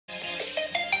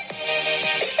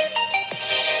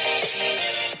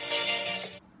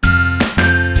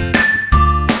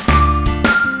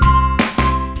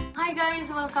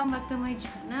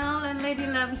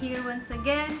once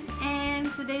again,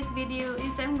 and today's video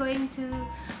is I'm going to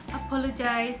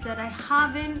apologize that I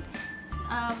haven't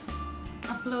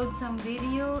upload some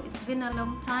video. It's been a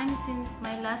long time since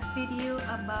my last video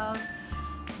about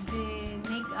the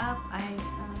makeup.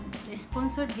 The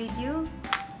sponsored video,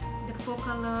 the full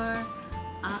color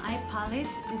eye palette.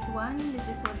 This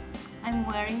is what I'm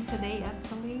wearing today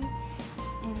actually,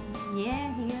 and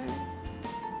yeah, here.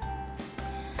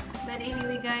 But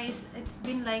anyway guys, it's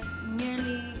been like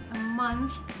nearly a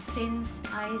month since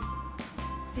I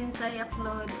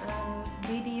upload a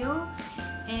video,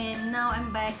 and now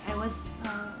I'm back. I was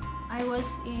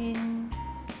in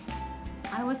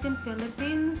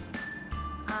Philippines.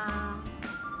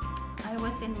 I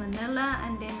was in Manila,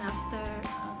 and then after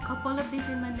a couple of days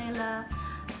in Manila,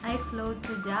 I flew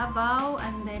to Davao,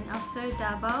 and then after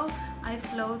Davao I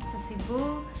flew to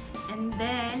Cebu, and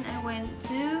then I went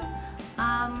to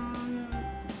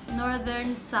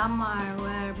Northern Samar,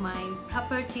 where my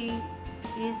property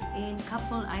is in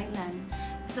Kapul Island.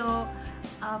 So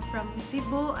from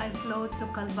Cebu I flew to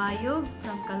Calbayog.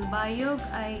 From Calbayog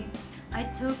I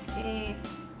took a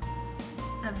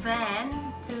van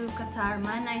to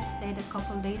Catarman. I stayed a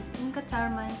couple days in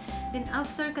Catarman. Then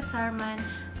after Catarman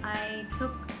I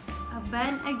took a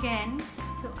van again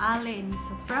to Alin.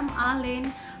 So from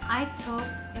Alin I took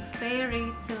a ferry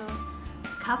to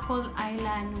Kapul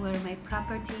Island, where my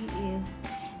property is,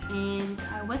 and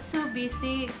I was so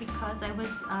busy because I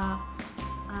was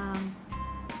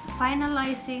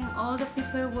finalizing all the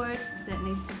paperwork that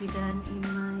need to be done in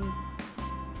my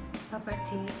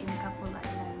property in Kapul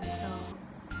Island. So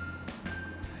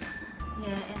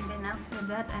yeah, and then after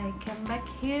that I came back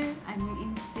here. I'm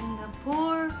in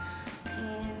Singapore,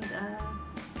 and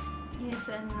yes,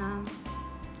 and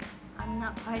I'm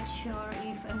not quite sure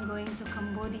if I'm going to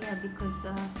Cambodia because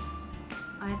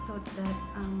I thought that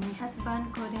my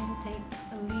husband couldn't take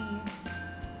a leave,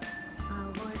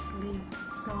 work leave,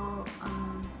 so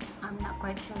I'm not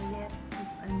quite sure yet if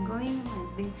I'm going.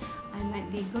 I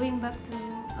might be going back to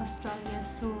Australia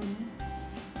soon.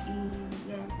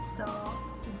 Yeah, so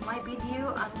in my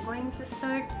video I'm going to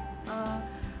start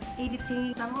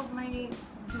editing some of my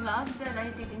vlog that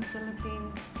I did in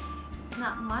Philippines. It's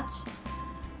not much.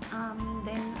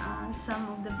 Then some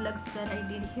of the vlogs that I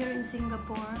did here in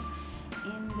Singapore,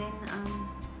 and then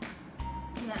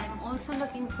yeah, I'm also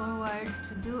looking forward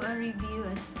to do a review,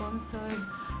 a sponsored,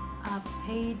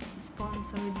 paid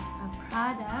sponsored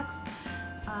products.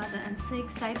 That I'm so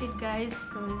excited guys,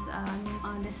 because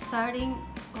on the starting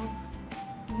of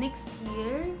next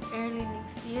year, early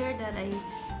next year, that I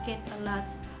get a lot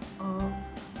of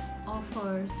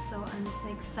offers. So I'm so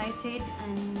excited,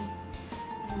 and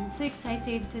I'm so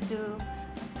excited to do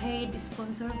a paid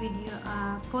sponsor video,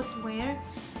 footwear,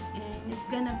 and it's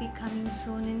gonna be coming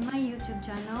soon in my YouTube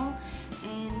channel.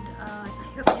 And I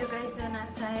hope you guys are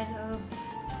not tired of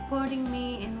supporting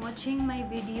me and watching my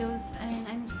videos, and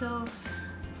I'm so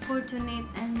fortunate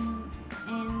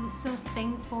and so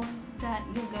thankful that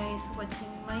you guys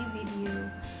watching my video,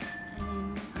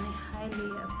 and I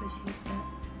highly appreciate that.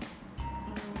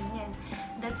 And yeah,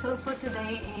 that's all for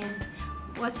today, and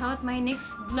watch out my next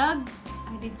vlog.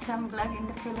 I did some vlog in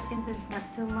the Philippines, but it's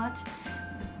not too much.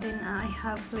 But then I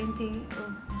have plenty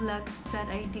of vlogs that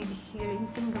I did here in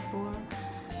Singapore.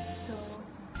 So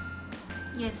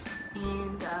yes,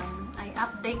 and I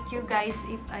update you guys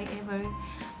if I ever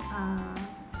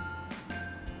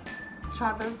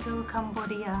travel to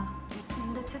Cambodia.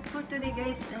 And that's it for today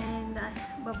guys, and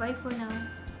bye bye for now.